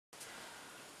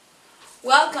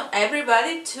Welcome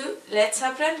everybody to Let's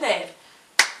Aprender.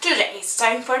 Today it's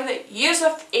time for the use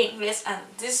of English, and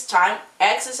this time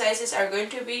exercises are going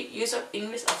to be use of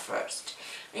English at first.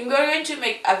 I'm going to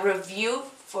make a review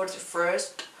for the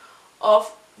first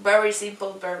of very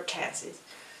simple verb tenses.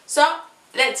 So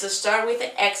let's start with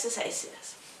the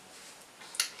exercises.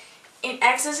 In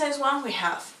exercise 1 we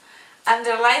have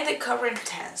underline the current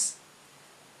tense.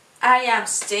 I am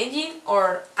staying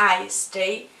or I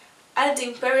stay at the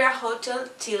Imperial Hotel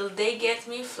till they get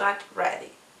me flat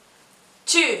ready.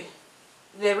 2.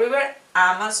 The river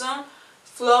Amazon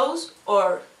flows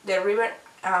or the river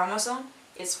Amazon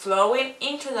is flowing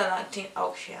into the Atlantic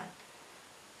Ocean.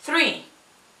 3.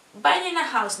 Buying a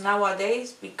house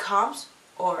nowadays becomes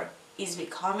or is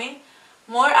becoming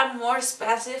more and more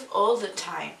expensive all the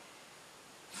time.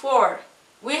 4.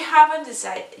 We haven't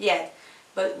decided yet,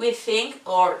 but we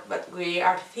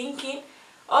are thinking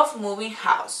of moving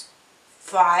house.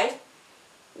 5.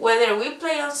 Whether we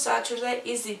play on Saturday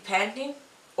is depends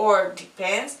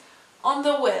on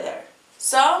the weather.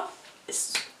 So,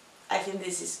 I think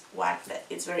this is one that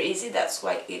it's very easy, that's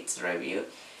why it's review.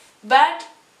 But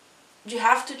you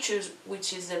have to choose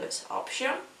which is the best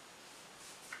option.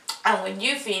 And when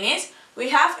you finish, we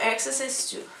have exercise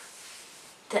 2.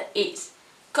 That is,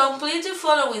 complete the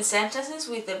following sentences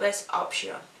with the best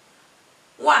option.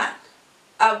 1.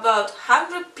 About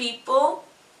 100 people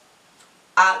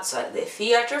outside the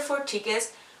theater for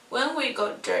tickets when we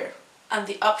got there, and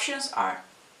the options are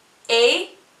A.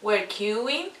 Were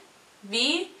queuing,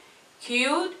 B.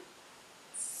 Queued,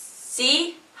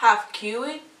 C. Have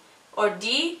queued, or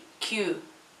D. Queue.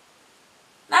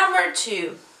 Number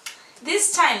 2.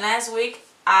 This time last week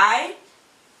I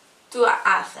to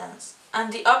Athens,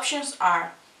 and the options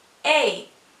are A.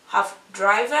 Have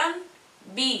driven,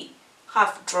 B.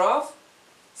 Have drove,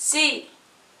 C.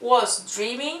 Was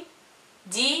driving,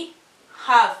 D.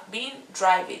 Have been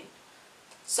driving.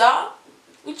 So,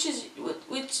 which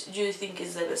do you think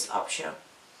is the best option?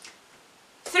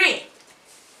 3.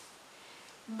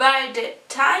 By the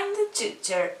time the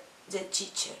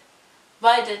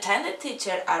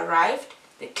teacher arrived,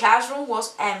 the classroom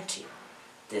was empty.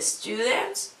 The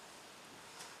students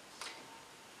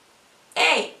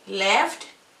A. Left,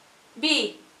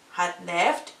 B. Had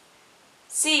left,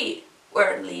 C.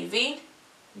 Were leaving,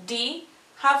 D.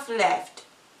 Have left.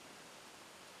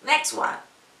 Next one.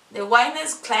 The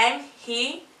witness claimed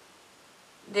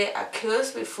the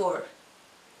accused before.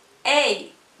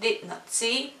 A. Did not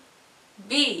see,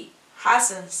 B.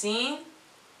 Hasn't seen,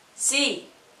 C.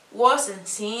 Wasn't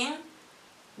seen,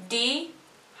 D.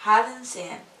 Hadn't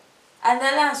seen. And the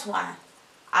last one.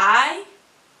 I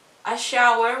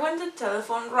shower when the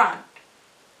telephone rang.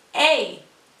 A.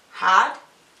 Had,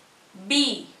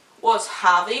 B. Was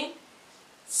having,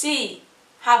 C.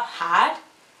 Have had,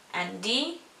 and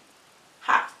D.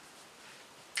 Have.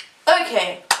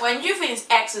 Okay, when you finish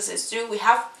exercise 2, we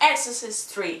have exercise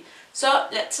 3. So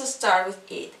let's start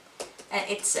with it. And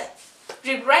it says,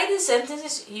 rewrite the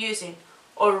sentences using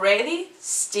already,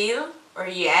 still, or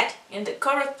yet in the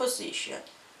correct position.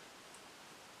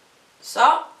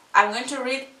 So I'm going to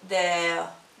read the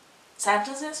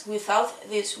sentences without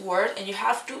this word, and you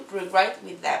have to rewrite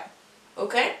with them.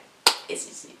 Okay? It's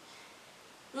easy.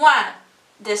 1.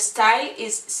 The style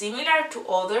is similar to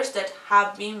others that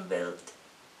have been built.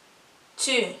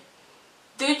 2.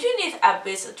 Do you need a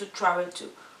visa to travel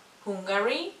to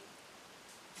Hungary?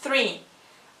 3.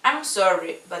 I'm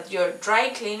sorry, but your dry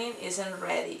cleaning isn't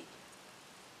ready.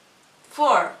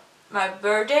 4. My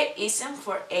birthday isn't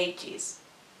for ages.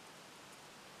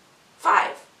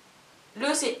 5.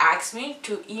 Lucy asked me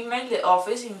to email the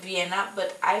office in Vienna,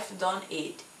 but I've done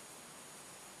it.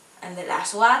 And the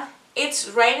last one. It's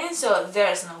raining, so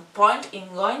there's no point in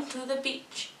going to the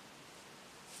beach.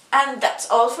 And that's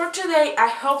all for today. I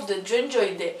hope that you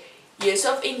enjoyed the use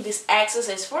of English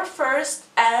exercise for first,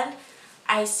 and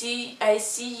I see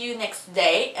you next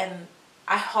day, and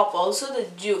I hope also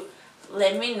that you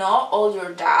let me know all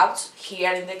your doubts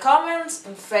here in the comments,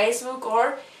 in Facebook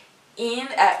or in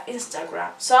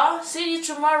Instagram. So see you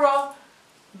tomorrow.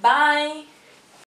 Bye.